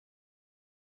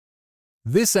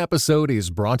This episode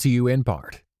is brought to you in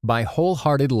part by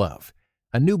Wholehearted Love,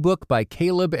 a new book by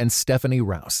Caleb and Stephanie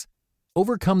Rouse.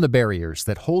 Overcome the barriers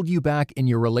that hold you back in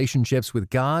your relationships with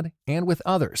God and with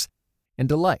others, and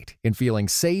delight in feeling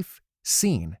safe,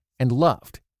 seen, and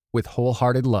loved with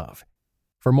Wholehearted Love.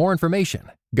 For more information,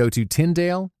 go to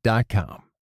Tyndale.com.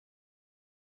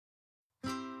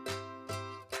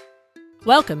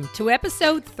 Welcome to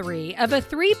episode 3 of a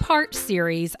 3-part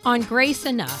series on Grace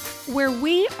Enough, where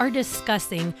we are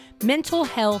discussing mental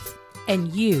health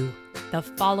and you, the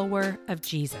follower of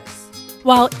Jesus.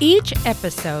 While each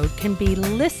episode can be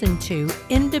listened to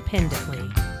independently,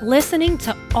 listening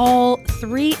to all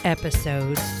 3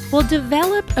 episodes will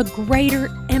develop a greater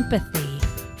empathy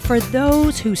for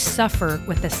those who suffer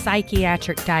with a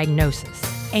psychiatric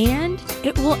diagnosis, and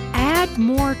it will add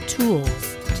more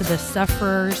tools to the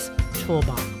sufferer's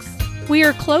toolbox. We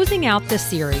are closing out the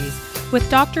series with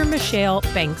Dr. Michelle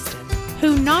Bengtson,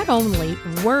 who not only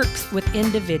works with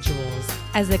individuals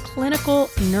as a clinical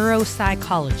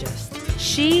neuropsychologist,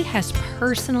 she has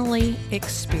personally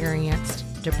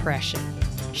experienced depression.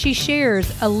 She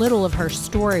shares a little of her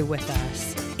story with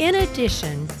us, in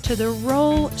addition to the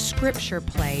role Scripture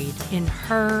played in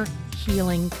her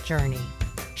healing journey.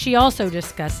 She also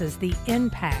discusses the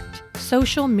impact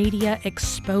social media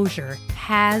exposure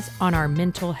has on our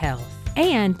mental health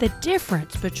and the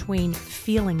difference between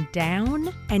feeling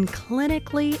down and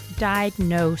clinically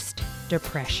diagnosed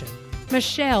depression.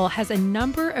 Michelle has a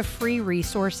number of free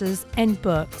resources and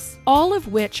books, all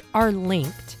of which are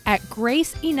linked at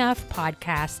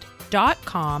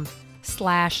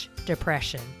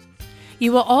graceenoughpodcast.com/depression.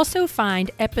 You will also find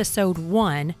episode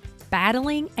 1,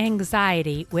 Battling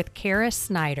Anxiety with Kara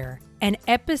Snyder, and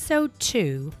episode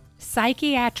 2,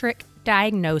 Psychiatric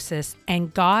Diagnosis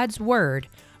and God's Word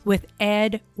with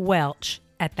Ed Welch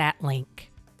at that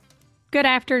link. Good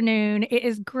afternoon. It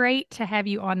is great to have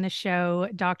you on the show,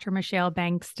 Dr. Michelle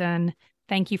Bengtson.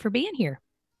 Thank you for being here.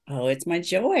 Oh, it's my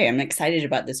joy. I'm excited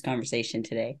about this conversation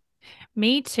today.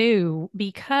 Me too,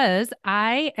 because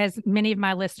I, as many of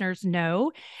my listeners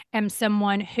know, am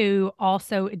someone who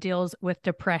also deals with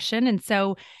depression. And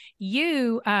so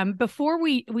you, before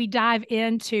we dive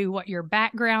into what your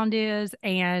background is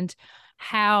and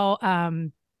how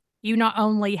you not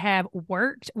only have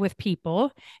worked with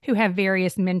people who have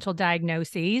various mental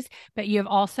diagnoses, but you have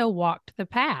also walked the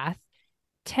path.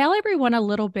 Tell everyone a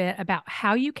little bit about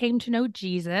how you came to know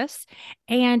Jesus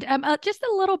and just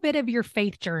a little bit of your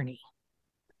faith journey.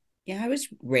 Yeah, I was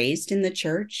raised in the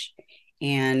church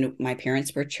and my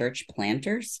parents were church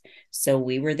planters. So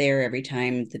we were there every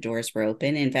time the doors were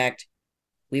open. In fact,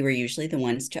 we were usually the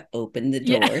ones to open the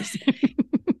doors.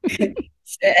 Yeah.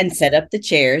 And set up the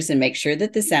chairs and make sure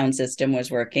that the sound system was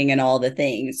working and all the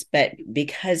things. But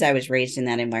because I was raised in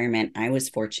that environment, I was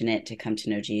fortunate to come to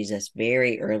know Jesus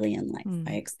very early in life.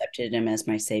 I accepted him as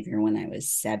my savior when I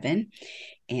was 7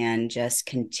 and just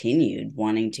continued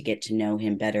wanting to get to know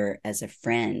him better as a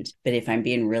friend. But if I'm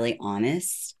being really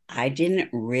honest, I didn't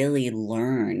really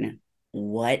learn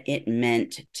what it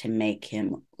meant to make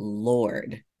him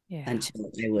Lord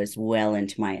until I was well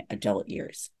into my adult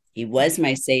years. He was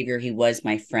my savior. He was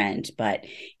my friend. But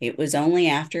it was only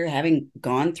after having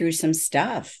gone through some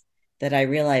stuff that I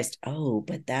realized,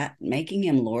 but that making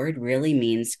him Lord really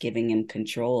means giving him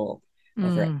control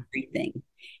over everything.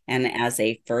 And as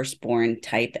a firstborn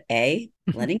type A,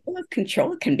 letting go of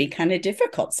control can be kind of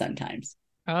difficult sometimes.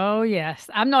 Oh, yes.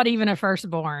 I'm not even a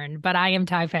firstborn, but I am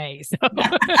type A. So.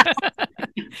 But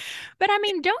I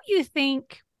mean, don't you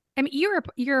think,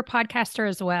 you're a podcaster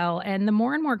as well. And the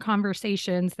more and more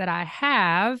conversations that I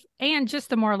have and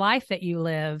just the more life that you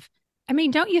live,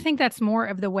 don't you think that's more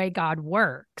of the way God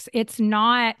works? It's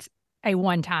not a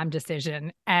one-time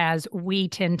decision as we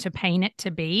tend to paint it to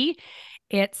be.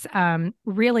 It's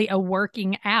really a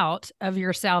working out of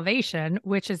your salvation,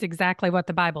 which is exactly what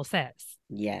the Bible says.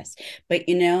 Yes. But,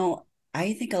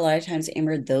 I think a lot of times,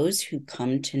 Amber, those who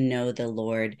come to know the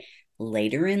Lord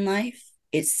later in life,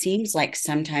 it seems like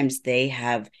sometimes they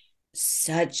have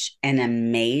such an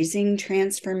amazing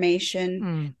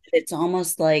transformation. It's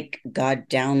almost like God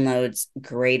downloads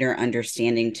greater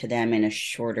understanding to them in a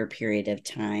shorter period of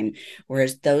time.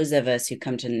 Whereas those of us who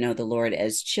come to know the Lord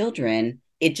as children,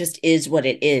 it just is what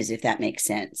it is, if that makes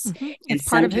sense. It's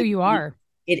part of who you are.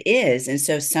 It is. And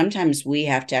so sometimes we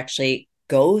have to actually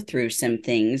go through some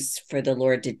things for the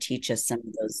Lord to teach us some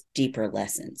of those deeper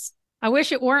lessons. I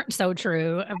wish it weren't so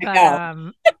true, but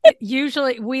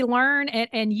usually we learn,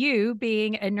 and you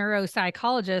being a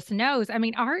neuropsychologist knows,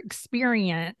 our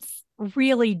experience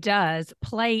really does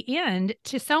play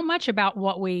into so much about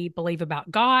what we believe about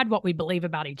God, what we believe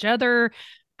about each other.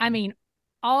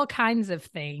 all kinds of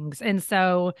things. And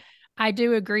so I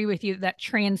do agree with you that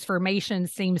transformation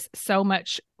seems so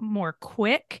much more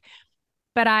quick,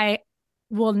 but I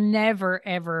will never,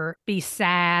 ever be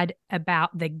sad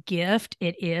about the gift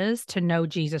it is to know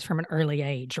Jesus from an early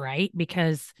age, right?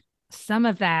 Because some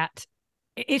of that,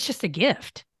 it's just a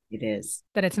gift. It is.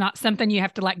 That it's not something you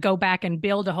have to like go back and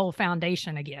build a whole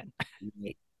foundation again.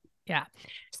 Right. Yeah.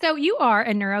 So you are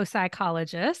a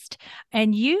neuropsychologist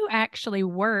and you actually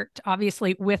worked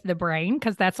obviously with the brain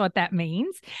because that's what that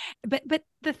means. But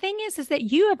the thing is that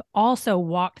you have also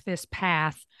walked this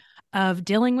path of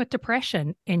dealing with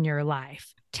depression in your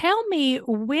life. Tell me,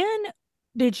 when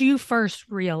did you first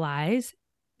realize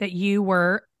that you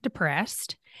were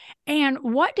depressed, and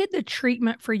what did the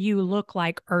treatment for you look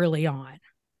like early on?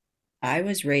 I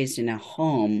was raised in a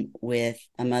home with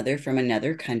a mother from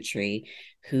another country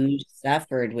who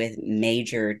suffered with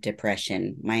major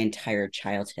depression my entire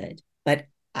childhood. But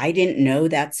I didn't know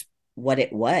that's what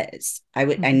it was. I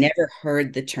never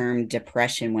heard the term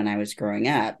depression when I was growing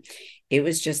up. It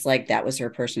was just like that was her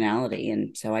personality.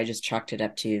 And so I just chalked it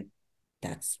up to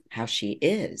that's how she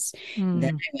is.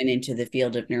 Then I went into the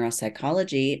field of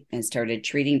neuropsychology and started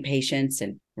treating patients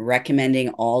and recommending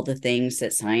all the things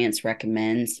that science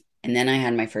recommends. And then I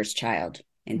had my first child.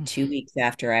 And 2 weeks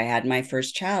after I had my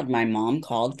first child, my mom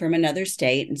called from another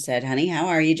state and said, "Honey, how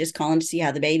are you? Just calling to see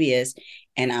how the baby is."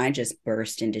 And I just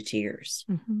burst into tears.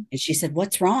 And she said,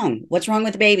 "What's wrong? What's wrong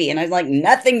with the baby?" And I was like,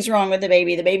 "Nothing's wrong with the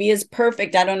baby. The baby is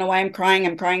perfect. I don't know why I'm crying.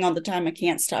 I'm crying all the time. I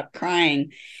can't stop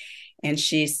crying." And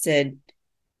she said,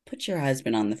 "Put your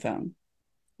husband on the phone."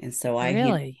 And so I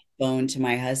handed Really? the phone to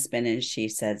my husband and she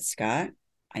said, "Scott,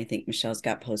 I think Michelle's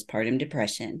got postpartum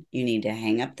depression. You need to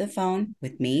hang up the phone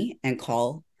with me and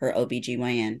call her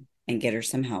OBGYN and get her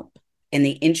some help." And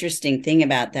the interesting thing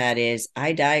about that is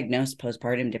I diagnosed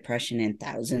postpartum depression in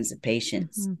thousands of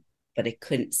patients, but I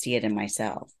couldn't see it in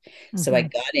myself. So I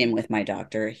got in with my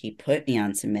doctor. He put me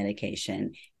on some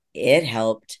medication. It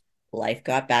helped. Life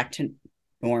got back to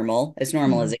normal as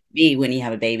it could be when you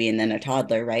have a baby and then a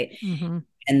toddler, right?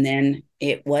 And then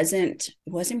it wasn't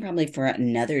probably for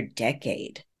another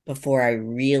decade before I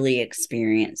really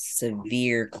experienced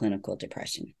severe clinical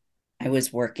depression. I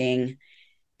was working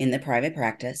in the private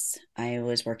practice. I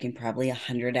was working probably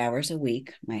 100 hours a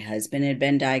week. My husband had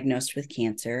been diagnosed with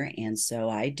cancer. And so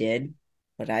I did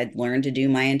what I'd learned to do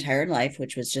my entire life,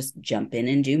 which was just jump in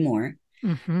and do more.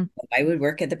 I would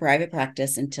work at the private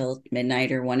practice until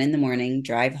midnight or 1 a.m,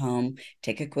 drive home,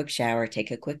 take a quick shower, take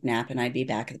a quick nap, and I'd be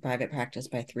back at the private practice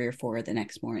by 3 or 4 the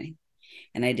next morning.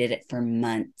 And I did it for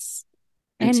months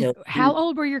And until how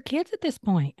old were your kids at this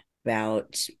point?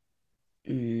 about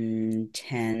 10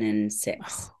 and 6.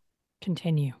 Oh,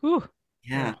 continue. Ooh.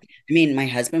 Yeah. I mean, my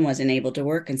husband wasn't able to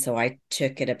work, and so I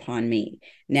took it upon me.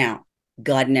 Now,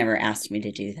 God never asked me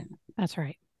to do that. That's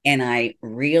right. And I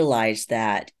realized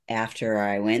that after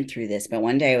I went through this. But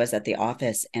one day I was at the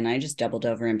office and I just doubled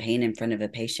over in pain in front of a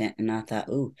patient. And I thought,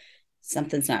 "Ooh,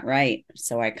 something's not right."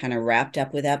 So I kind of wrapped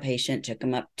up with that patient, took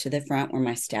him up to the front where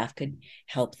my staff could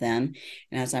help them.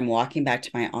 And as I'm walking back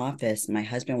to my office, my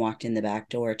husband walked in the back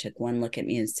door, took one look at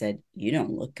me and said, "You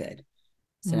don't look good."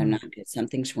 I said, "I'm not good.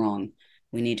 Something's wrong.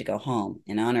 We need to go home."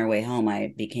 And on our way home,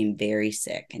 I became very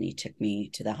sick and he took me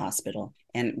to the hospital.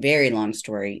 And very long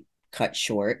story cut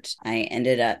short, I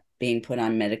ended up being put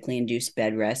on medically induced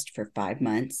bed rest for 5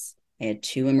 months. I had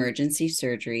 2 emergency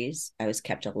surgeries. I was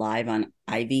kept alive on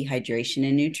IV hydration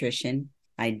and nutrition.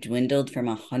 I dwindled from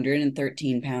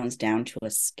 113 pounds down to a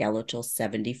skeletal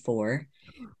 74,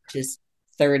 which is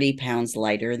 30 pounds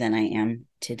lighter than I am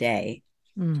today.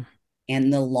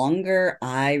 And the longer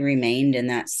I remained in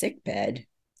that sick bed,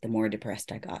 the more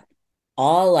depressed I got.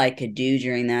 All I could do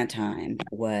during that time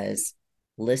was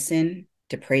listen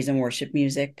to praise and worship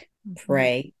music,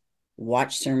 pray,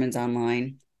 watch sermons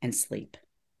online, and sleep.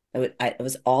 It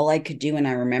was all I could do. And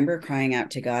I remember crying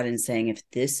out to God and saying, "If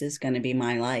this is going to be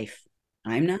my life,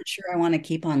 I'm not sure I want to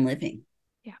keep on living."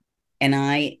 Yeah. And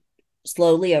I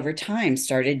slowly over time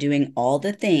started doing all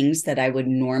the things that I would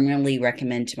normally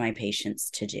recommend to my patients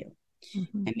to do.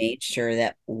 I made sure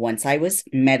that once I was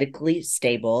medically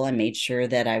stable, I made sure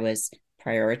that I was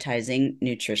prioritizing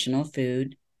nutritional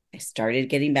food. I started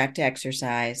getting back to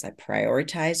exercise. I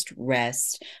prioritized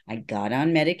rest. I got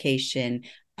on medication.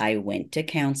 I went to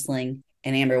counseling.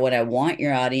 And Amber, what I want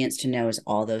your audience to know is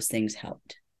all those things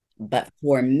helped. But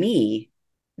for me,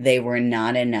 they were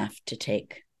not enough to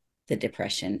take the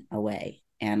depression away.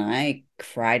 And I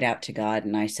cried out to God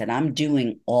and I said, "I'm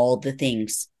doing all the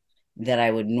things that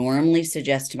I would normally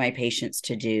suggest to my patients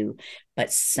to do,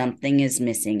 but something is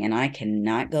missing. And I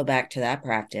cannot go back to that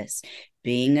practice,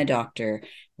 being a doctor,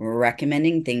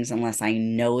 recommending things unless I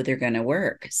know they're going to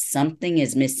work. Something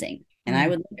is missing. And I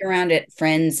would look around at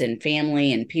friends and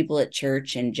family and people at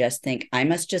church and just think, I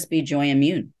must just be joy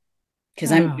immune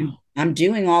because I'm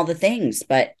doing all the things,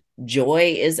 but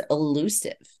joy is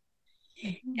elusive.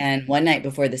 And one night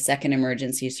before the second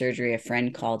emergency surgery, a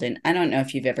friend called in. I don't know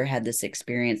if you've ever had this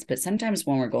experience, but sometimes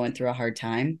when we're going through a hard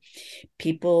time,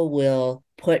 people will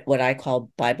put what I call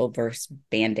Bible verse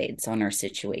Band-Aids on our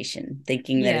situation,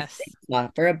 thinking that if they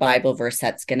offer a Bible verse,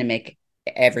 that's going to make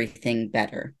everything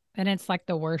better. And it's like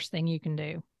the worst thing you can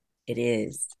do. It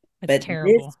is. It's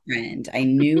terrible. This friend, I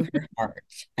knew her heart.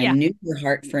 I knew her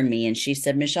heart for me. And she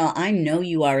said, Michelle, I know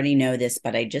you already know this,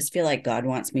 but I just feel like God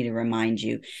wants me to remind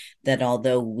you that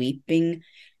although weeping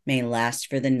may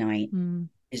last for the night,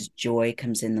 his joy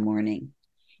comes in the morning.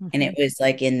 And it was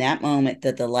like in that moment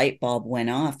that the light bulb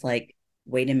went off, like,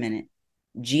 wait a minute.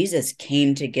 Jesus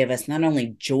came to give us not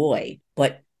only joy,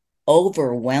 but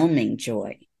overwhelming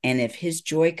joy. And if his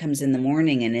joy comes in the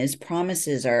morning and his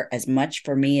promises are as much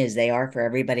for me as they are for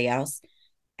everybody else,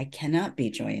 I cannot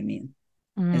be joy immune.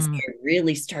 And so I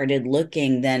really started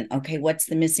looking then, okay, what's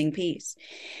the missing piece?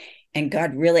 And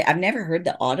God really, I've never heard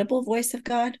the audible voice of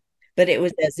God, but it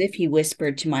was as if he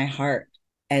whispered to my heart,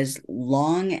 as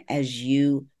long as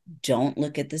you don't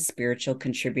look at the spiritual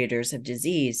contributors of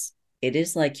disease, it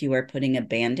is like you are putting a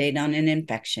Band-Aid on an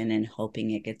infection and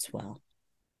hoping it gets well.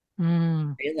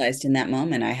 I realized in that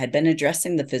moment I had been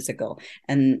addressing the physical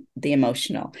and the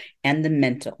emotional and the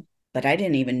mental, but I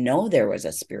didn't even know there was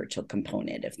a spiritual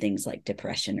component of things like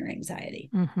depression or anxiety.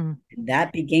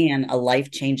 That began a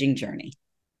life-changing journey.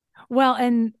 Well,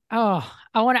 and I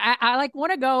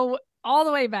want to go all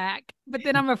the way back, but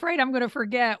then I'm afraid I'm going to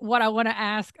forget what I want to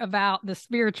ask about the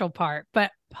spiritual part. But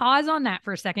pause on that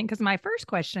for a second, because my first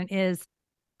question is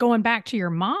going back to your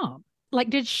mom. Like,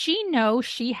 did she know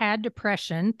she had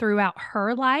depression throughout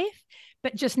her life,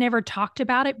 but just never talked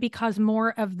about it because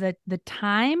more of the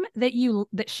time that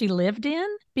she lived in?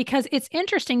 Because it's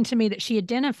interesting to me that she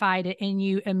identified it in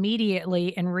you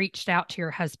immediately and reached out to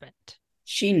your husband.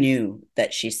 She knew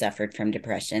that she suffered from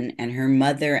depression, and her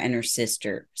mother and her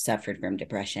sister suffered from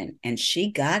depression, and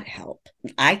she got help.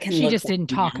 She just didn't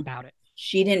talk about it.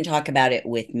 She didn't talk about it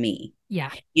with me. Yeah.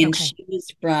 And she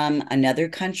was from another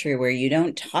country where you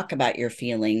don't talk about your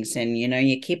feelings and,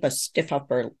 you keep a stiff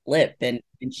upper lip. And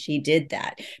she did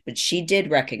that. But she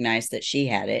did recognize that she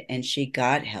had it and she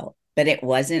got help. But it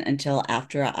wasn't until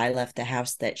after I left the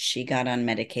house that she got on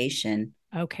medication.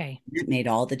 Okay. That made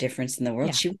all the difference in the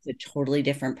world. Yeah. She was a totally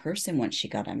different person once she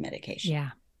got on medication.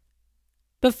 Yeah.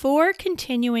 Before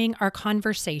continuing our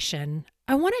conversation,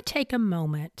 I want to take a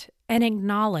moment and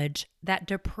acknowledge that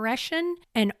depression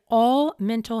and all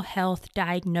mental health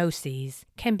diagnoses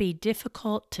can be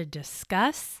difficult to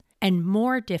discuss and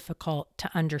more difficult to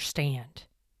understand.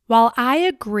 While I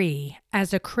agree,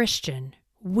 as a Christian,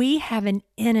 we have an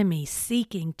enemy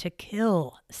seeking to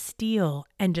kill, steal,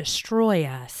 and destroy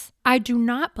us, I do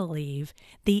not believe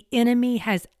the enemy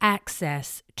has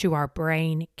access to our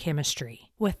brain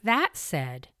chemistry. With that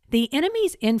said, the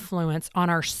enemy's influence on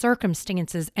our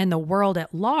circumstances and the world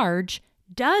at large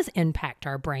does impact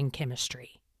our brain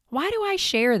chemistry. Why do I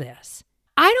share this?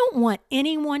 I don't want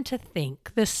anyone to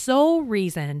think the sole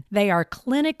reason they are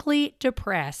clinically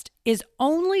depressed is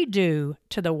only due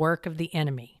to the work of the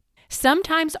enemy.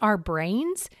 Sometimes our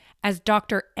brains, as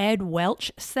Dr. Ed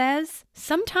Welch says,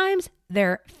 sometimes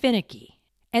they're finicky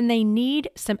and they need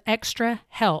some extra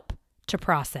help to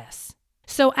process.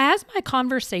 So as my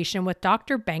conversation with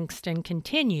Dr. Bengtson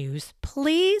continues,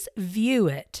 please view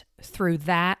it through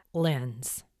that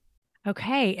lens.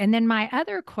 Okay, and then my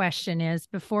other question is,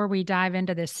 before we dive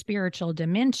into this spiritual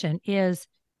dimension, is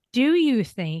do you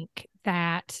think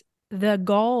that the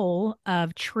goal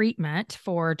of treatment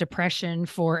for depression,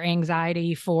 for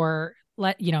anxiety, for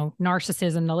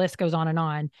narcissism, the list goes on and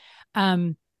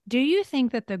on, do you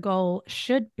think that the goal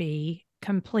should be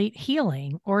complete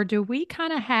healing, or do we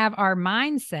kind of have our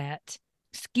mindset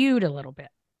skewed a little bit?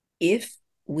 If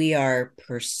we are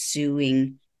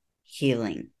pursuing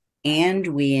healing and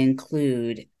we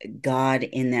include God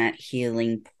in that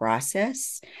healing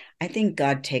process, I think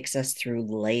God takes us through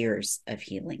layers of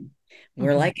healing.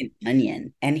 We're like an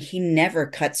onion, and he never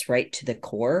cuts right to the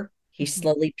core. He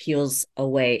slowly peels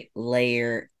away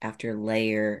layer after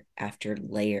layer after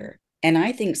layer. And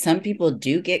I think some people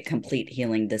do get complete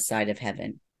healing this side of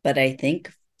heaven, but I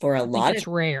think for a lot it's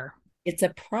rare. It's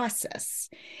a process,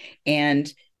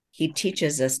 and he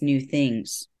teaches us new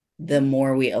things the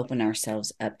more we open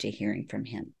ourselves up to hearing from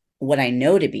him. What I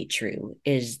know to be true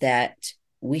is that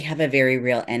we have a very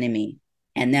real enemy,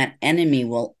 and that enemy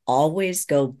will always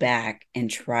go back and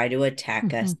try to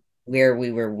attack us where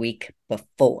we were weak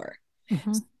before.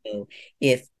 Mm-hmm. So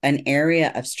if an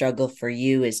area of struggle for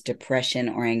you is depression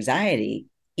or anxiety,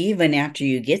 even after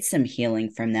you get some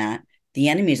healing from that, the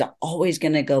enemy is always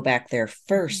going to go back there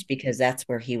first because that's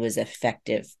where he was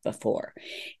effective before.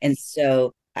 And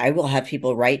so I will have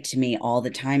people write to me all the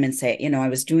time and say, I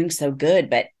was doing so good,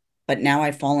 but now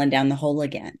I've fallen down the hole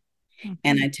again. Mm-hmm.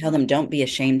 And I tell them, don't be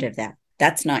ashamed of that.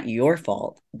 That's not your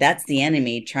fault. That's the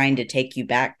enemy trying to take you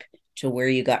back to where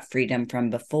you got freedom from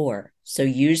before. So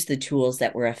use the tools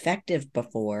that were effective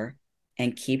before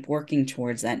and keep working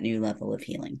towards that new level of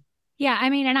healing. Yeah, I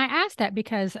mean, and I asked that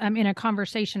because in a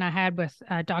conversation I had with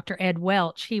Dr. Ed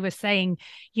Welch, he was saying,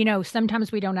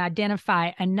 sometimes we don't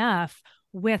identify enough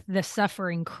with the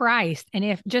suffering Christ. And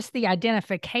if just the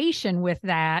identification with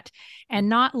that and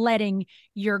not letting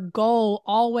your goal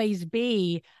always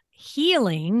be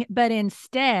healing, but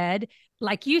instead,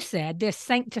 like you said, this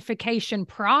sanctification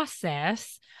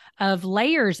process of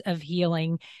layers of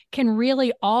healing can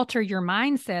really alter your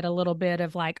mindset a little bit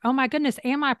of like, oh my goodness,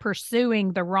 am I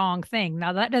pursuing the wrong thing?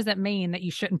 Now, that doesn't mean that you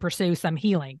shouldn't pursue some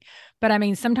healing, but I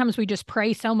mean, sometimes we just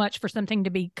pray so much for something to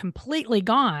be completely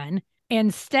gone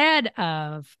instead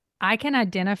of, I can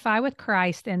identify with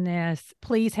Christ in this.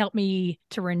 Please help me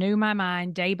to renew my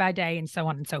mind day by day, and so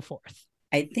on and so forth.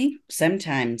 I think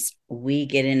sometimes we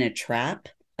get in a trap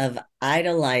of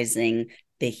idolizing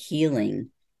the healing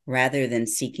rather than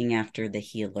seeking after the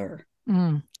healer.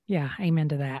 Yeah, amen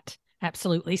to that.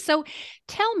 Absolutely. So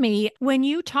tell me, when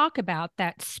you talk about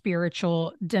that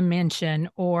spiritual dimension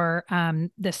or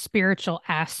the spiritual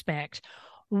aspect,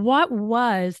 what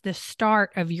was the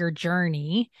start of your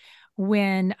journey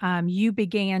when you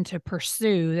began to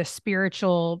pursue the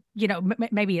spiritual,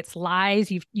 maybe it's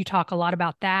lies. You talk a lot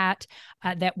about that,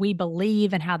 that we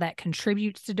believe and how that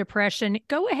contributes to depression.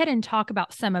 Go ahead and talk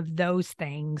about some of those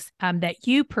things that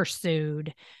you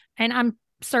pursued. And I'm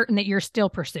certain that you're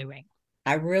still pursuing.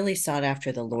 I really sought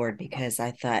after the Lord because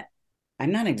I thought,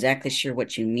 I'm not exactly sure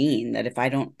what you mean that if I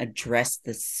don't address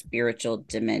the spiritual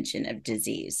dimension of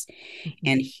disease. Mm-hmm.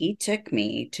 And he took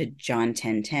me to John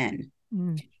 10:10,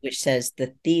 which says,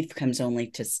 the thief comes only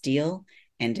to steal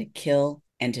and to kill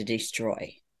and to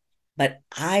destroy. But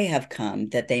I have come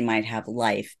that they might have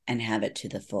life and have it to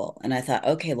the full. And I thought,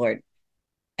 okay, Lord,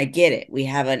 I get it. We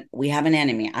have an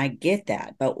enemy. I get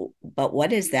that. But what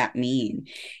does that mean?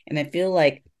 And I feel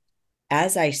like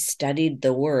as I studied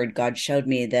the word, God showed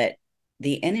me that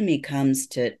the enemy comes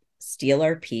to steal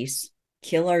our peace,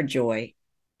 kill our joy,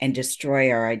 and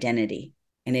destroy our identity.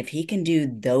 And if he can do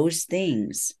those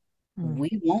things,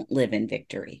 we won't live in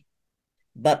victory.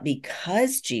 But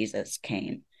because Jesus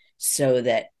came so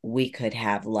that we could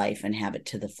have life and have it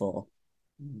to the full,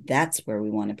 that's where we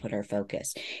want to put our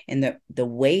focus. And the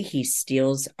way he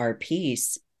steals our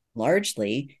peace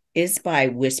largely is by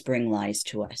whispering lies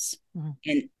to us.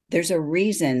 And there's a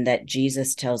reason that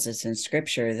Jesus tells us in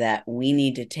scripture that we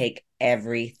need to take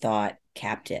every thought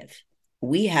captive.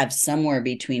 We have somewhere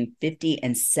between 50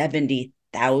 and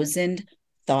 70,000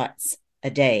 thoughts a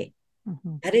day.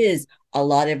 That is a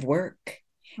lot of work.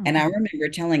 And I remember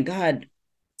telling God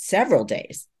several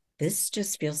days, this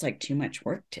just feels like too much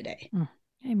work today.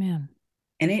 Amen.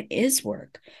 And it is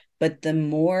work. But the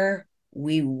more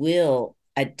we will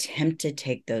attempt to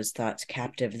take those thoughts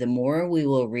captive, the more we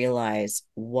will realize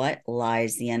what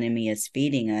lies the enemy is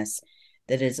feeding us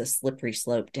that is a slippery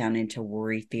slope down into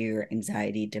worry, fear,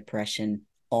 anxiety, depression,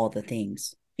 all the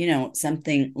things.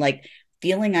 Something like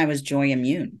feeling I was joy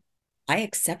immune. I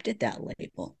accepted that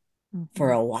label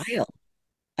for a while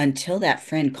until that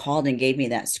friend called and gave me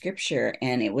that scripture.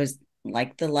 And it was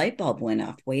like the light bulb went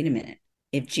off. Wait a minute.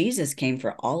 If Jesus came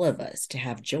for all of us to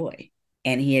have joy,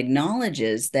 and he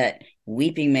acknowledges that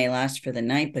weeping may last for the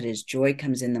night, but his joy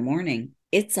comes in the morning,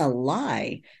 it's a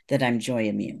lie that I'm joy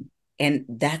immune. And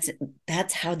that's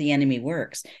how the enemy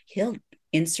works. He'll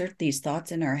insert these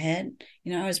thoughts in our head.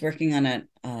 I was working on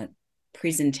a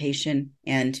presentation,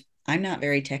 and I'm not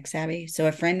very tech savvy. So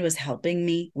a friend was helping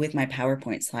me with my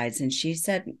PowerPoint slides. And she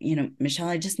said, Michelle,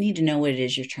 I just need to know what it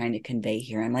is you're trying to convey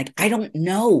here. I'm like, I don't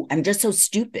know. I'm just so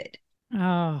stupid.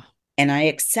 Oh. And I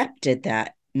accepted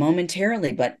that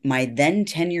momentarily. But my then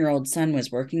 10-year-old son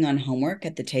was working on homework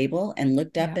at the table and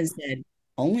looked up and said,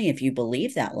 only if you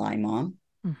believe that lie, Mom.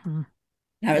 And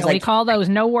I was like, we call those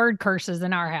no word curses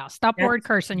in our house. Stop word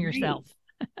cursing yourself.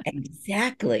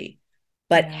 Exactly.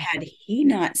 But had he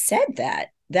not said that,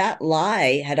 that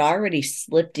lie had already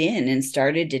slipped in and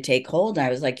started to take hold. I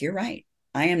was like, you're right.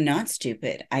 I am not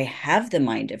stupid. I have the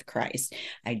mind of Christ.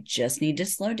 I just need to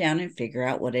slow down and figure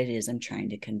out what it is I'm trying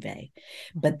to convey.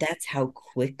 But that's how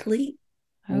quickly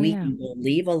we can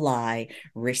believe a lie,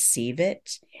 receive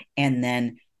it, and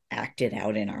then acted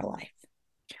out in our life.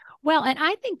 Well, and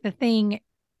I think the thing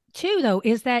too, though,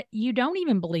 is that you don't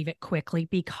even believe it quickly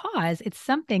because it's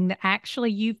something that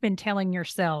actually you've been telling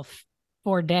yourself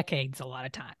for decades a lot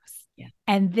of times. Yeah.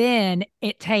 And then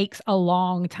it takes a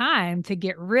long time to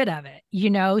get rid of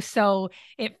it, So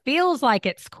it feels like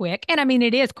it's quick. And I mean,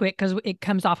 it is quick because it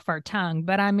comes off of our tongue.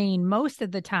 But I mean, most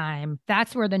of the time,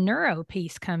 that's where the neuro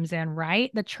piece comes in, right?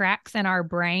 The tracks in our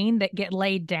brain that get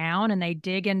laid down and they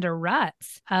dig into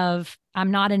ruts of,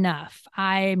 I'm not enough.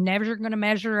 I'm never going to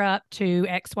measure up to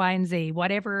X, Y, and Z,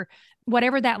 whatever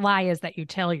that lie is that you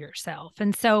tell yourself.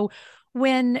 And so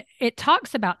when it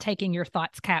talks about taking your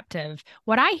thoughts captive,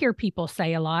 what I hear people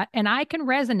say a lot, and I can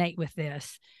resonate with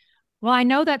this, well, I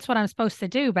know that's what I'm supposed to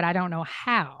do, but I don't know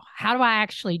how. How do I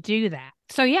actually do that?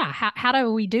 So yeah, how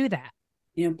do we do that?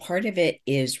 Part of it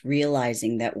is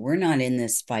realizing that we're not in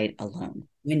this fight alone.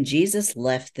 When Jesus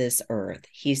left this earth,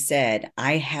 he said,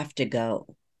 I have to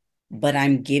go, but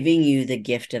I'm giving you the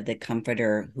gift of the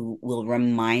Comforter who will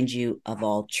remind you of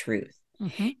all truth.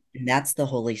 Mm-hmm. And that's the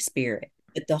Holy Spirit.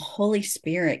 But the Holy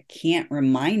Spirit can't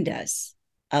remind us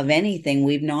of anything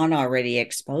we've not already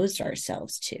exposed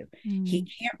ourselves to. He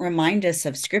can't remind us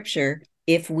of Scripture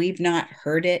if we've not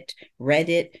heard it, read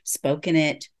it, spoken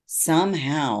it,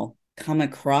 somehow come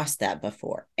across that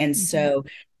before. And so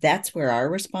that's where our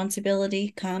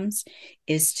responsibility comes,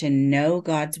 is to know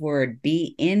God's word,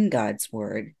 be in God's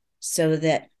word, so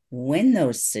that when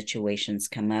those situations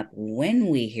come up, when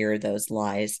we hear those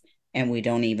lies and we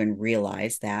don't even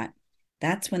realize that,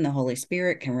 that's when the Holy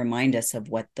Spirit can remind us of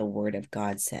what the Word of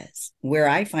God says. Where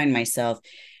I find myself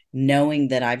knowing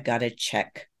that I've got to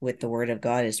check with the Word of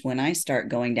God is when I start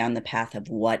going down the path of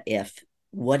what if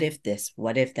this,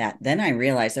 what if that. Then I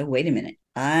realize, oh, wait a minute,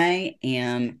 I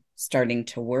am starting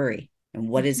to worry. And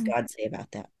what does God say about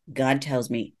that? God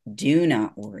tells me, do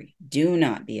not worry, do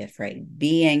not be afraid,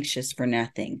 be anxious for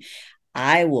nothing.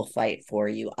 I will fight for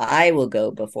you. I will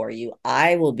go before you.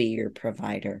 I will be your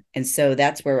provider. And so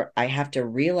that's where I have to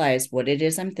realize what it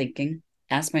is I'm thinking,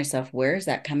 ask myself, where is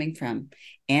that coming from?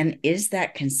 And is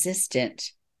that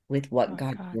consistent with what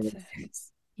God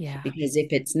says? Yeah. Because if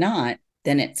it's not,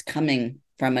 then it's coming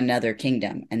from another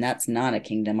kingdom. And that's not a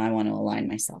kingdom I want to align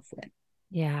myself with.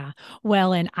 Yeah.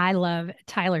 Well, and I love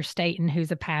Tyler Staton,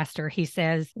 who's a pastor. He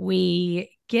says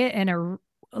we get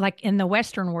like in the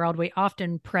Western world, we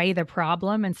often pray the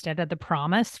problem instead of the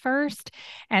promise first.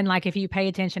 And like if you pay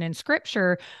attention in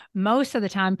Scripture, most of the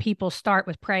time people start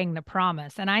with praying the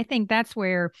promise. And I think that's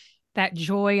where that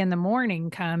joy in the morning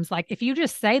comes. Like if you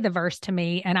just say the verse to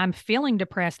me and I'm feeling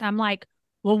depressed, I'm like,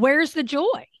 well, where's the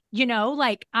joy?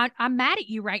 Like I'm mad at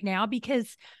you right now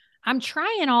because I'm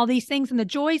trying all these things and the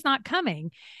joy's not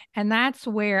coming. And that's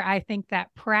where I think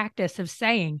that practice of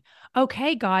saying,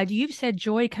 okay, God, you've said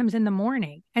joy comes in the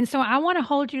morning. And so I want to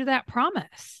hold you to that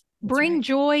promise. Bring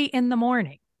joy in the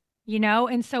morning,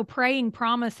 And so praying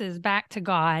promises back to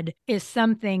God is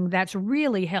something that's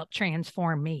really helped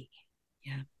transform me.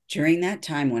 Yeah. During that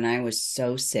time when I was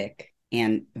so sick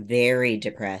and very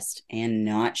depressed and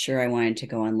not sure I wanted to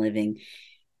go on living,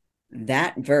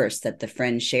 that verse that the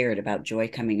friend shared about joy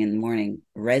coming in the morning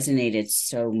resonated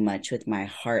so much with my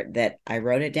heart that I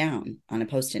wrote it down on a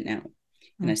Post-it note.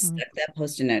 And I stuck that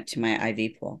Post-it note to my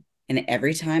IV pole. And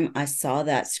every time I saw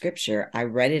that scripture, I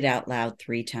read it out loud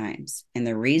 3 times. And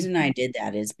the reason I did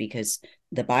that is because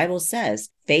the Bible says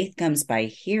faith comes by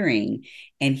hearing,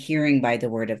 and hearing by the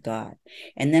word of God.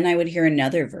 And then I would hear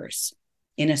another verse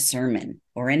in a sermon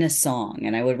or in a song,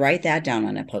 and I would write that down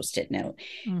on a Post-it note.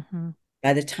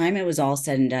 By the time it was all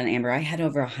said and done, Amber, I had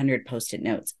over 100 Post-it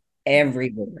notes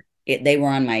everywhere. They were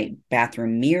on my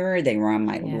bathroom mirror. They were on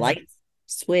my light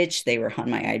switch. They were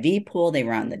on my IV pole. They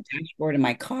were on the dashboard of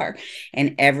my car.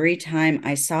 And every time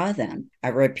I saw them, I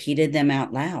repeated them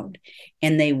out loud.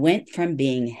 And they went from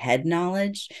being head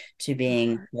knowledge to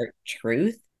being heart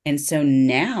truth. And so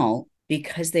now,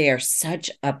 because they are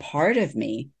such a part of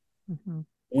me,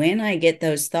 when I get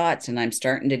those thoughts and I'm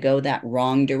starting to go that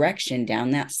wrong direction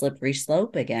down that slippery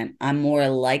slope again, I'm more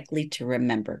likely to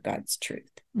remember God's truth.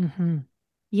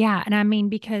 Yeah. And I mean,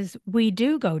 because we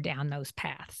do go down those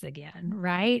paths again,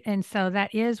 right? And so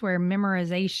that is where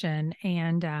memorization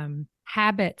and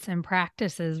habits and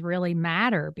practices really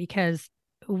matter, because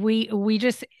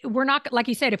we're not, like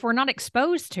you said, if we're not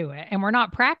exposed to it and we're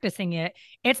not practicing it,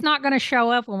 it's not going to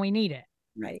show up when we need it.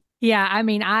 Right. Yeah. I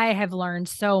mean, I have learned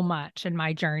so much in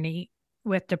my journey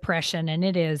with depression, and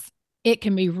it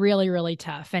can be really, really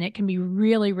tough. And it can be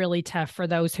really, really tough for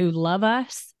those who love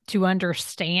us to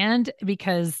understand,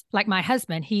 because like my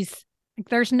husband, he's like,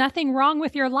 there's nothing wrong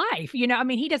with your life. I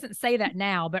mean, he doesn't say that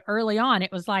now, but early on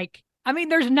it was like, I mean,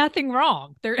 there's nothing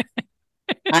wrong there.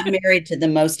 I'm married to the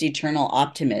most eternal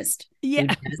optimist who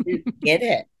Yeah. doesn't get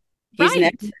it. He's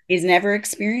never Right. he's never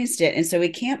experienced it. And so we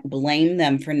can't blame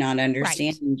them for not Right.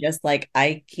 understanding, just like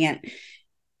I can't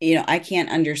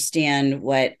understand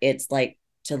what it's like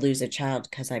to lose a child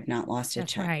because I've not lost a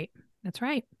That's child. right. That's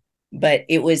right. But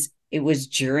it was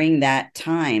during that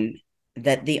time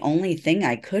that the only thing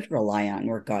I could rely on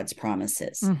were God's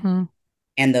promises Mm-hmm.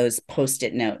 and those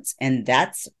post-it notes. And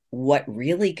that's what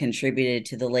really contributed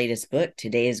to the latest book.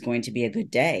 Today is going to be a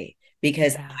good day,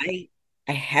 because Yeah.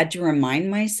 I had to remind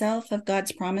myself of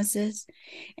God's promises.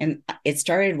 And it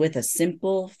started with a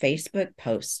simple Facebook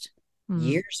post Mm.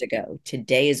 years ago.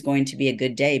 Today is going to be a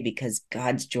good day because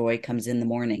God's joy comes in the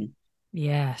morning.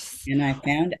 Yes. And I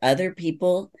found other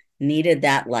people needed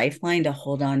that lifeline to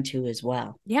hold on to as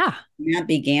well. Yeah. And that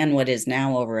began what is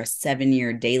now over a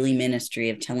 7-year daily ministry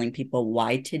of telling people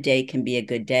why today can be a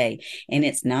good day. And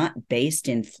it's not based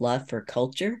in fluff or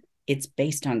culture. It's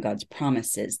based on God's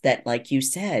promises that, like you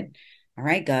said, all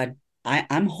right, God,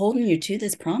 I'm holding you to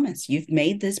this promise. You've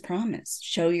made this promise.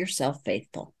 Show yourself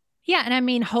faithful. Yeah. And I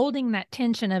mean, holding that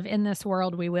tension of in this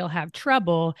world we will have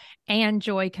trouble and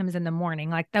joy comes in the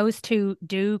morning. Like those two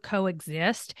do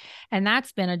coexist. And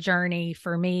that's been a journey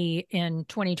for me in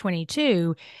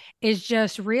 2022, is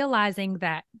just realizing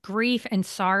that grief and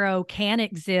sorrow can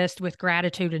exist with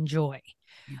gratitude and joy.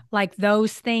 Yeah. Like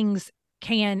those things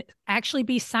can actually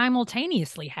be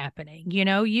simultaneously happening. You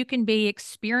know, you can be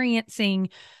experiencing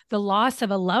the loss of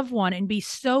a loved one and be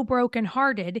so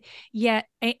brokenhearted, yet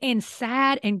and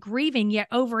sad and grieving. Yet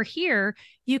over here,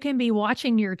 you can be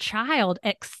watching your child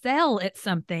excel at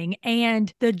something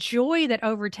and the joy that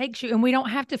overtakes you. And we don't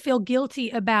have to feel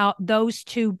guilty about those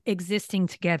two existing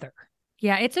together.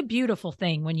 Yeah, it's a beautiful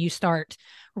thing when you start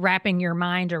wrapping your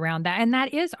mind around that. And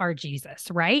that is our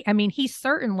Jesus, right? I mean, he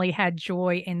certainly had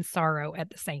joy and sorrow at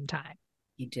the same time.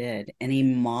 He did. And he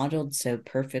modeled so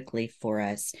perfectly for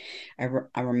us.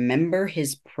 I remember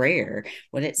his prayer.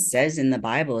 What it says in the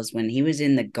Bible is when he was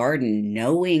in the garden,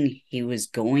 knowing he was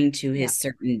going to Yeah. his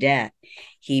certain death,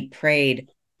 he prayed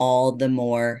all the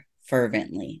more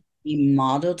fervently. He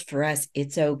modeled for us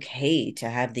it's okay to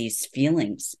have these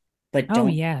feelings, but Oh,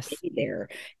 don't yes. stay there.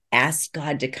 Ask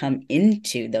God to come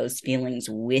into those feelings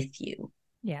with you.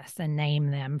 Yes. And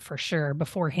name them for sure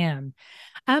before him.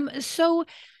 So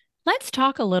let's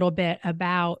talk a little bit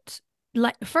about,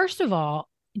 like, first of all,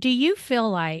 do you feel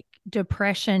like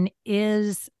depression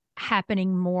is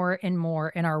happening more and more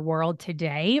in our world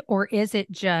today? Or is it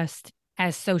just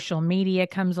as social media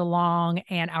comes along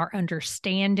and our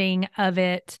understanding of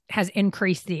it has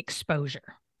increased the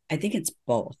exposure? I think it's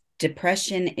both.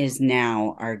 Depression is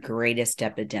now our greatest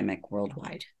epidemic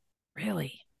worldwide.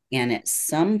 Really? And at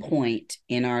some point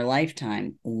in our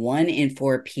lifetime, 1 in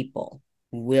 4 people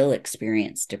will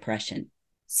experience depression.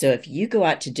 So if you go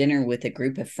out to dinner with a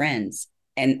group of friends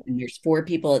and there's 4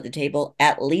 people at the table,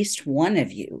 at least one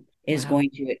of you is Wow. going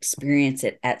to experience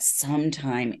it at some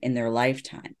time in their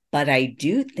lifetime. But I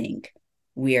do think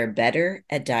we are better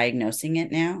at diagnosing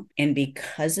it now. And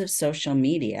because of social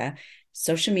media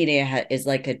is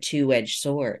like a two-edged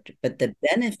sword, but the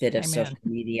benefit of social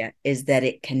Amen. media is that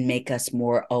it can make us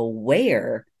more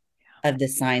aware of the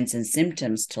signs and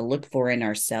symptoms to look for in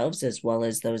ourselves as well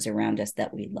as those around us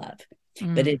that we love.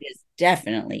 But Mm, it has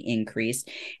definitely increased.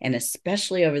 And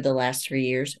especially over the last 3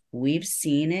 years, we've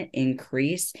seen it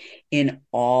increase in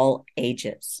all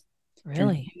ages, from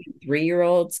really?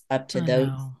 3-year-olds up to I those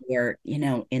know. who are,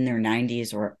 in their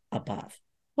 90s or above.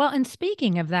 Well, and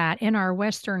speaking of that, in our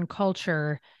Western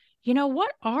culture,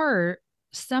 what are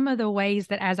some of the ways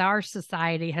that as our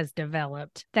society has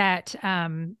developed that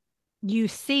you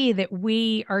see that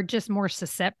we are just more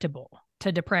susceptible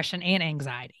to depression and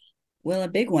anxiety? Well, a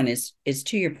big one is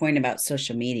to your point about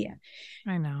social media.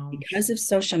 I know. Because of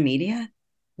social media,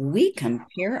 we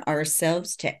compare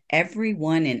ourselves to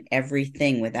everyone and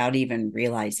everything without even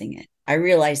realizing it. I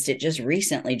realized it just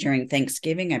recently during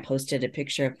Thanksgiving. I posted a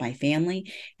picture of my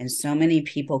family, and so many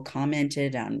people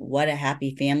commented on what a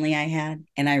happy family I had.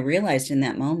 And I realized in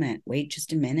that moment, wait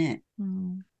just a minute.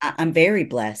 Mm. I'm very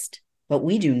blessed, but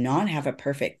we do not have a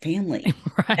perfect family.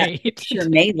 That Right. picture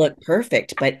may look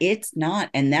perfect, but it's not.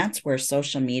 And that's where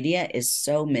social media is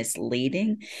so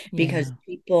misleading, because Yeah.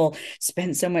 people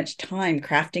spend so much time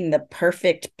crafting the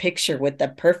perfect picture with the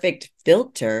perfect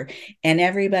filter, and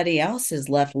everybody else is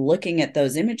left looking at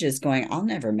those images going, I'll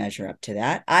never measure up to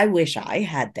that. I wish I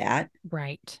had that.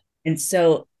 Right. And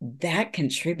so that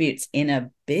contributes in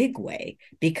a big way,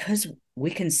 because we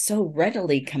can so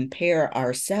readily compare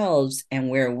ourselves and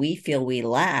where we feel we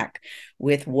lack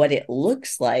with what it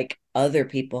looks like other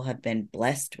people have been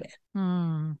blessed with.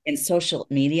 Mm. And social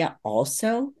media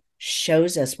also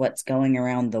shows us what's going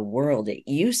around the world. It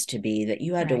used to be that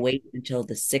you had to Right. wait until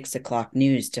the 6 o'clock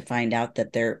news to find out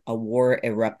that a war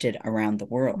erupted around the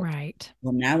world. Right.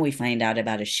 Well, now we find out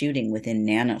about a shooting within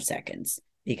nanoseconds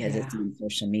because it's Yeah. on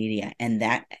social media. And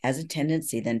that has a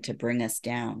tendency then to bring us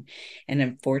down. And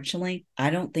unfortunately, I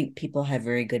don't think people have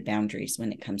very good boundaries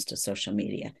when it comes to social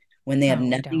media. When they have Oh, we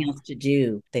nothing don't. else to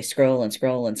do, they scroll and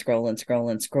scroll and scroll and scroll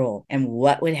and scroll. And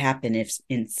what would happen if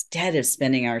instead of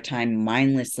spending our time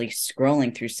mindlessly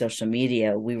scrolling through social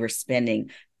media, we were spending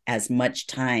as much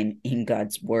time in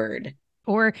God's word?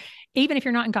 Or even if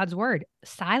you're not in God's word,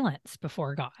 silence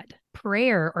before God,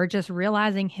 prayer, or just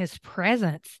realizing his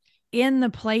presence in the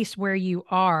place where you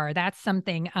are. That's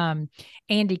something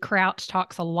Andy Crouch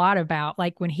talks a lot about,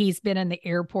 like when he's been in the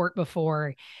airport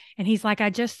before. And he's like, I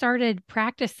just started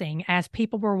practicing as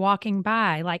people were walking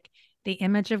by, like the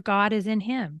image of God is in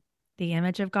him. The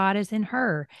image of God is in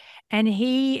her. And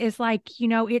he is like,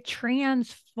 it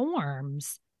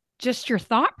transforms just your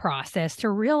thought process to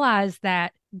realize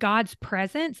that God's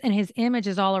presence and his image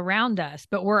is all around us.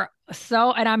 But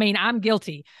and I mean, I'm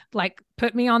guilty. Like,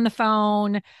 put me on the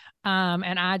phone,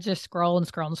 and I just scroll and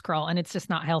scroll and scroll, and it's just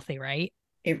not healthy, right?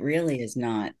 It really is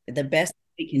not. The best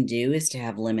we can do is to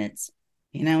have limits.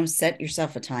 Set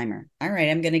yourself a timer. All right,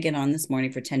 I'm going to get on this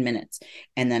morning for 10 minutes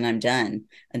and then I'm done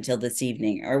until this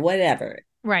evening or whatever.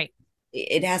 Right.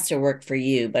 It has to work for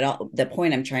you. But the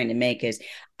point I'm trying to make is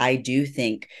I do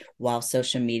think while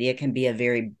social media can be a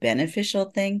very beneficial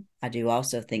thing, I do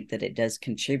also think that it does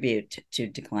contribute to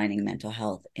declining mental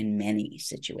health in many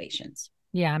situations.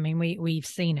 Yeah, I mean, we've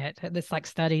seen it. It's like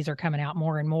studies are coming out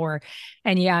more and more.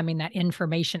 And yeah, I mean, that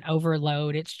information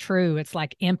overload, it's true. It's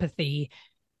like empathy.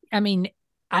 I mean,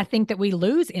 I think that we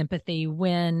lose empathy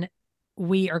when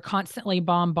we are constantly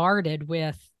bombarded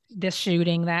with this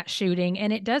shooting, that shooting.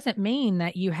 And it doesn't mean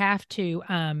that you have to,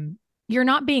 you're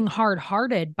not being hard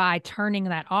hearted by turning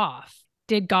that off.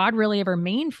 Did God really ever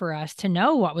mean for us to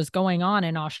know what was going on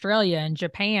in Australia and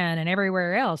Japan and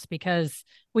everywhere else? Because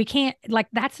we can't, like,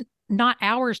 that's not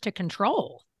ours to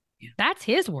control. Yeah. That's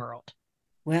his world.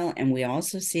 Well, and we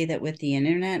also see that with the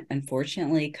internet,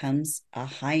 unfortunately, comes a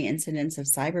high incidence of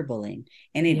cyberbullying,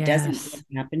 and it doesn't Yes, just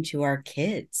happen to our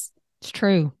kids. it's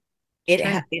true. It's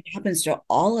true. It happens to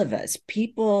all of us.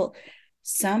 People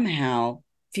somehow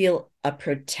feel a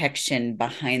protection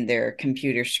behind their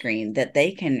computer screen that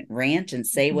they can rant and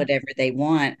say Mhm. whatever they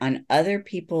want on other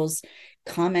people's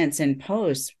comments and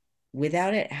posts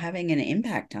without it having an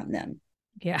impact on them.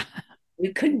 Yeah.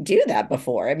 We couldn't do that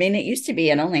before. I mean, it used to be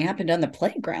it only happened on the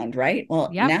playground, right? Well,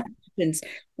 Yep. now it happens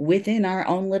within our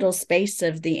own little space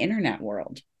of the internet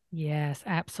world. Yes,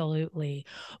 absolutely.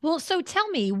 Well, so tell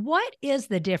me, what is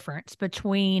the difference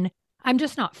between I'm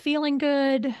just not feeling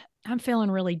good, I'm feeling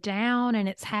really down, and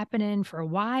it's happening for a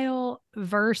while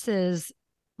versus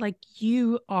like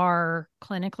you are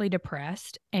clinically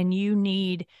depressed and you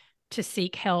need to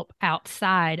seek help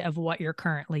outside of what you're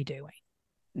currently doing?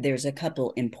 There's a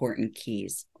couple important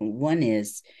keys. One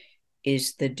is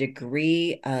the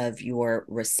degree of your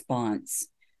response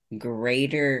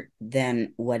greater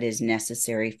than what is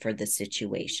necessary for the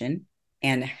situation?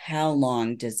 And how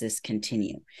long does this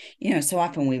continue? So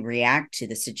often we react to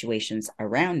the situations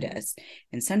around us,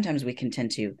 and sometimes we can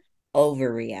tend to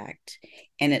overreact,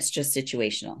 and it's just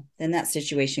situational. Then that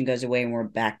situation goes away and we're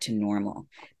back to normal.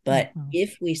 But Mhm.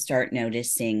 if we start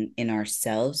noticing in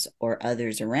ourselves or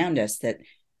others around us that,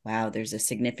 wow, there's a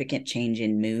significant change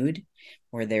in mood,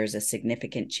 or there's a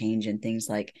significant change in things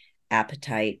like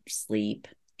appetite, sleep,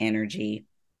 energy,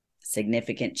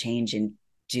 significant change in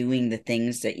doing the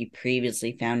things that you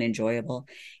previously found enjoyable.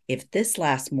 If this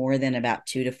lasts more than about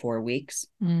 2 to 4 weeks,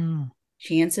 Mm,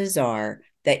 chances are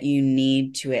that you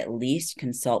need to at least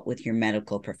consult with your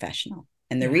medical professional.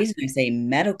 And the yeah. reason I say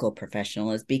medical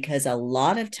professional is because a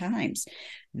lot of times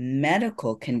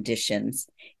medical conditions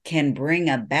can bring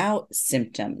about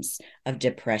symptoms of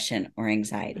depression or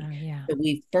anxiety. Yeah. But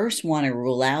we first want to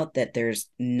rule out that there's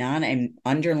not an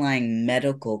underlying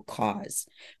medical cause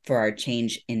for our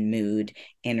change in mood,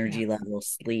 Yeah. energy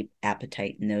levels, sleep,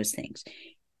 appetite, and those things.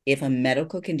 If a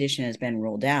medical condition has been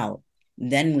ruled out,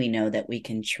 then we know that we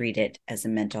can treat it as a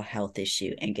mental health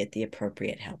issue and get the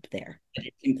appropriate help there. But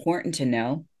it's important to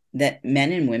know that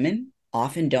men and women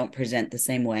often don't present the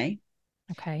same way.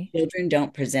 Okay. Children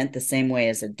don't present the same way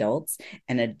as adults,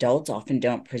 and adults often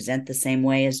don't present the same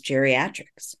way as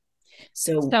geriatrics.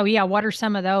 So So, yeah, what are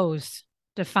some of those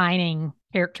defining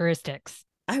characteristics?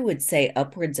 I would say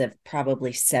upwards of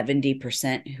probably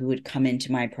 70% who would come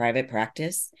into my private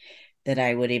practice that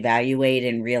I would evaluate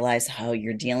and realize how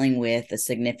you're dealing with a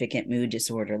significant mood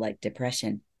disorder like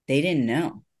depression. They didn't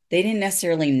know. They didn't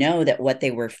necessarily know that what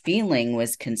they were feeling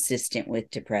was consistent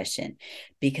with depression,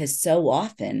 because so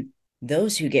often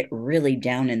those who get really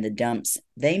down in the dumps,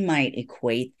 they might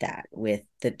equate that with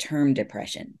the term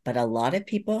depression. But a lot of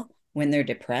people, when they're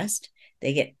depressed,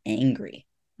 they get angry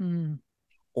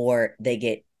or they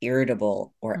get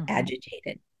irritable or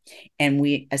agitated. And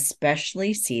we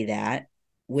especially see that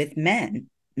with men.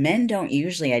 Men don't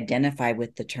usually identify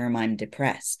with the term I'm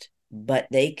depressed, but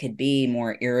they could be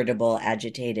more irritable,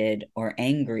 agitated, or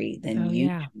angry than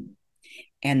you.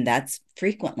 And that's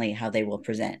frequently how they will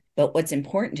present. But what's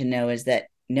important to know is that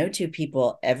no two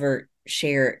people ever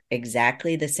share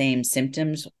exactly the same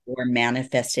symptoms or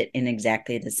manifest it in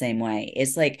exactly the same way.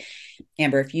 It's like,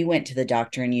 Amber, if you went to the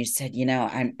doctor and you said,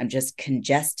 I'm just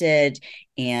congested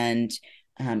and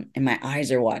my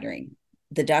eyes are watering,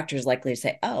 the doctor's likely to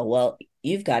say, oh, well,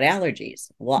 you've got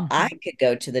allergies. Well, I could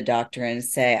go to the doctor and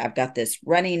say, I've got this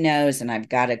runny nose and I've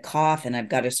got a cough and I've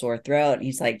got a sore throat. And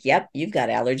he's like, yep, you've got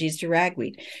allergies to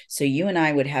ragweed. So you and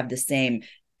I would have the same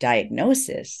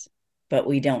diagnosis, but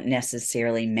we don't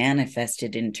necessarily manifest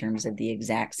it in terms of the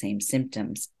exact same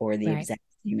symptoms or the exact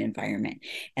same environment.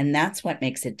 And that's what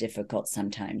makes it difficult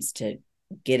sometimes to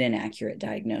get an accurate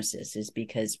diagnosis, is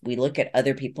because we look at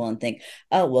other people and think,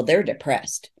 oh, well, they're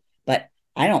depressed, but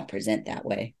I don't present that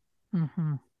way.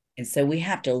 And so we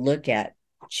have to look at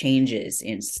changes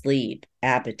in sleep,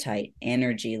 appetite,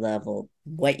 energy level,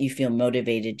 what you feel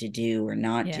motivated to do or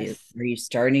not do. Are you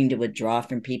starting to withdraw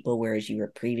from people, whereas you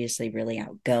were previously really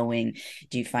outgoing?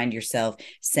 Do you find yourself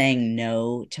saying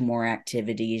no to more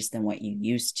activities than what you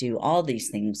used to? All these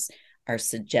things are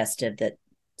suggestive that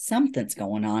something's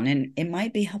going on, and it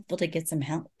might be helpful to get some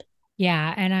help.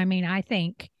 Yeah. And I mean, I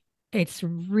think it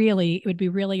would be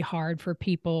really hard for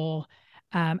people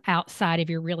outside of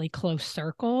your really close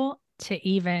circle to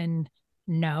even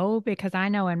know, because I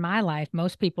know in my life,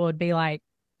 most people would be like,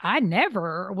 I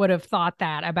never would have thought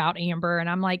that about Amber. And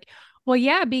I'm like, well,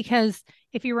 yeah, because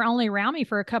if you were only around me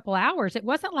for a couple hours, it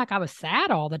wasn't like I was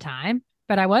sad all the time,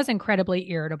 but I was incredibly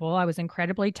irritable. I was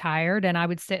incredibly tired, and I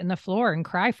would sit in the floor and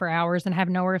cry for hours and have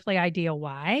no earthly idea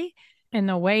why. And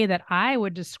the way that I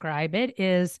would describe it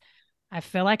is, I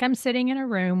feel like I'm sitting in a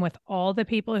room with all the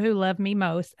people who love me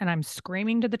most, and I'm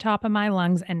screaming to the top of my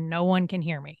lungs and no one can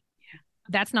hear me. Yeah.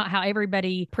 That's not how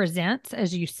everybody presents,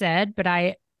 as you said, but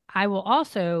I will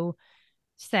also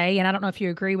say, and I don't know if you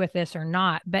agree with this or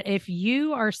not, but if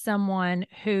you are someone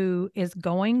who is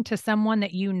going to someone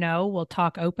that you know will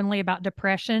talk openly about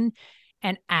depression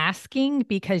and asking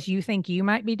because you think you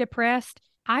might be depressed,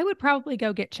 I would probably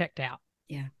go get checked out.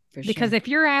 Yeah, for sure. Because if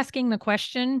you're asking the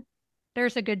question,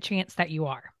 there's a good chance that you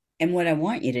are. And what I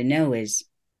want you to know is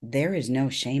there is no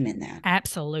shame in that.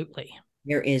 Absolutely.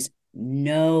 There is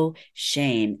no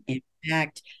shame. In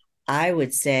fact, I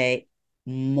would say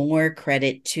more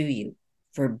credit to you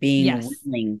for being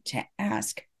willing to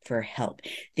ask for help.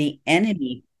 The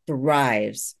enemy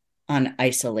thrives on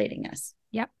isolating us.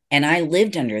 Yep. And I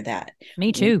lived under that.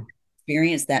 Me too.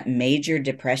 Experienced that major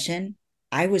depression.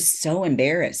 I was so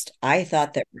embarrassed. I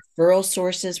thought that referral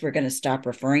sources were going to stop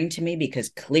referring to me because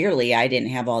clearly I didn't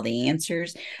have all the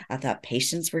answers. I thought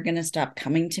patients were going to stop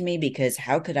coming to me because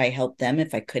how could I help them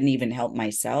if I couldn't even help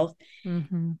myself?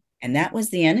 And that was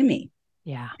the enemy.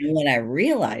 Yeah. And what I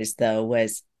realized, though,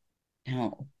 was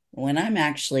no, when I'm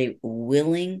actually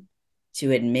willing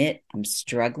to admit I'm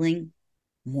struggling,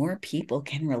 more people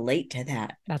can relate to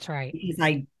that. That's right. Because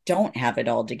I don't have it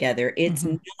all together. It's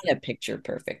not a picture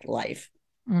perfect life.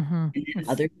 And then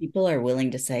other people are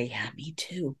willing to say, yeah, me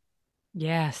too.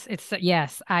 Yes,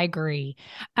 yes, I agree.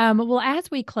 Well,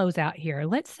 as we close out here,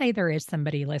 let's say there is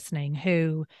somebody listening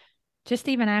who just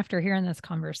even after hearing this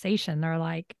conversation, they're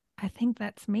like, I think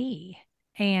that's me.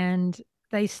 And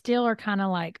they still are kind of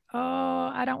like, oh,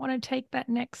 I don't want to take that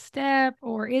next step.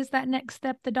 Or is that next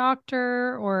step the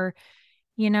doctor? Or,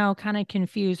 kind of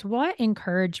confused. What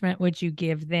encouragement would you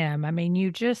give them? I mean,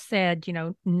 you just said,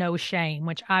 no shame,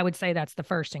 which I would say that's the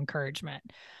first encouragement.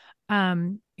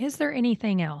 Is there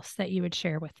anything else that you would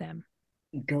share with them?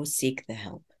 Go seek the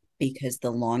help, because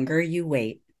the longer you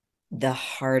wait, the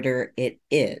harder it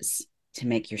is to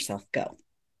make yourself go.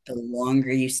 The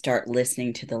longer you start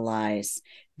listening to the lies,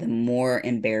 the more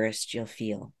embarrassed you'll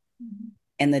feel.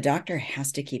 And the doctor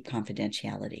has to keep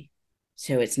confidentiality.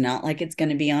 So it's not like it's going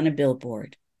to be on a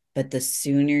billboard, but the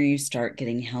sooner you start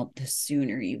getting help, the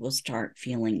sooner you will start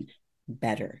feeling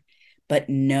better. But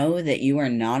know that you are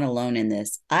not alone in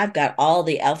this. I've got all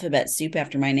the alphabet soup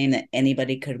after my name that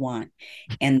anybody could want.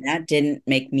 And that didn't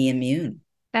make me immune.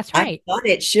 That's right. I thought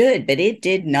it should, but it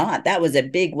did not. That was a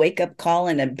big wake-up call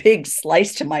and a big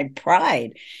slice to my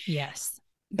pride. Yes.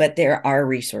 But there are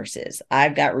resources.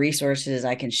 I've got resources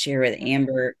I can share with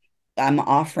Amber. I'm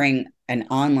offering an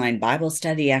online Bible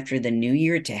study after the new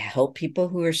year to help people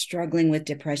who are struggling with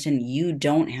depression. You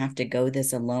don't have to go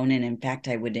this alone. And in fact,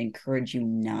 I would encourage you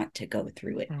not to go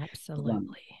through it alone.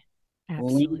 Absolutely. Link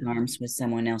Absolutely. arms with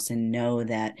someone else and know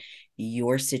that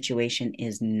your situation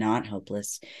is not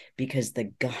hopeless, because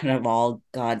the God of all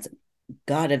gods,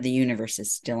 God of the universe,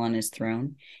 is still on his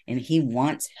throne, and he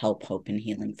wants help, hope, and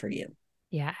healing for you.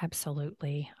 Yeah,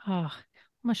 absolutely. Oh,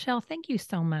 Michelle, thank you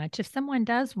so much. If someone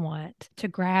does want to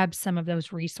grab some of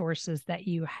those resources that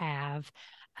you have,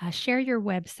 share your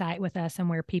website with us and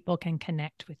where people can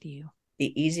connect with you.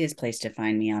 The easiest place to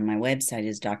find me on my website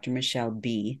is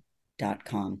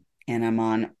drmichelleb.com. And I'm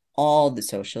on all the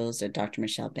socials at Dr.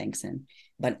 Michelle Bengtson.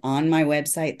 But on my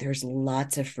website, there's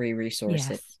lots of free resources,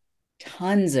 Yes,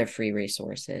 tons of free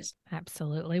resources.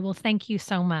 absolutely. Well, thank you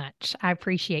so much. I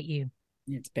appreciate you.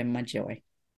 It's been my joy.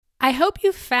 I hope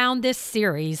you found this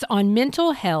series on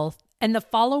mental health and the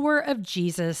follower of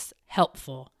Jesus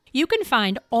helpful. You can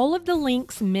find all of the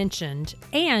links mentioned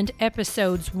and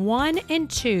episodes 1 and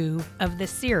 2 of the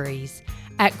series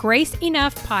at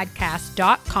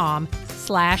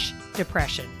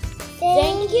graceenoughpodcast.com/depression.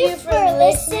 Thank you for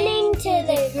listening to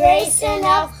the Grace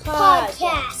Enough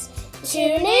Podcast.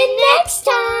 Tune in next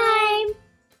time.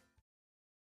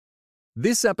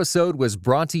 This episode was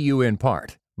brought to you in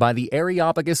part by the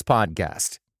Areopagus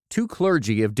Podcast, two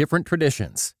clergy of different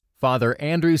traditions, Father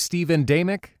Andrew Stephen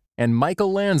Damick and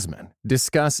Michael Landsman,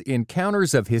 discuss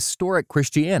encounters of historic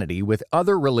Christianity with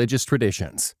other religious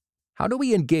traditions. How do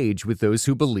we engage with those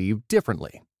who believe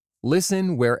differently?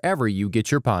 Listen wherever you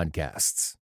get your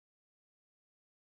podcasts.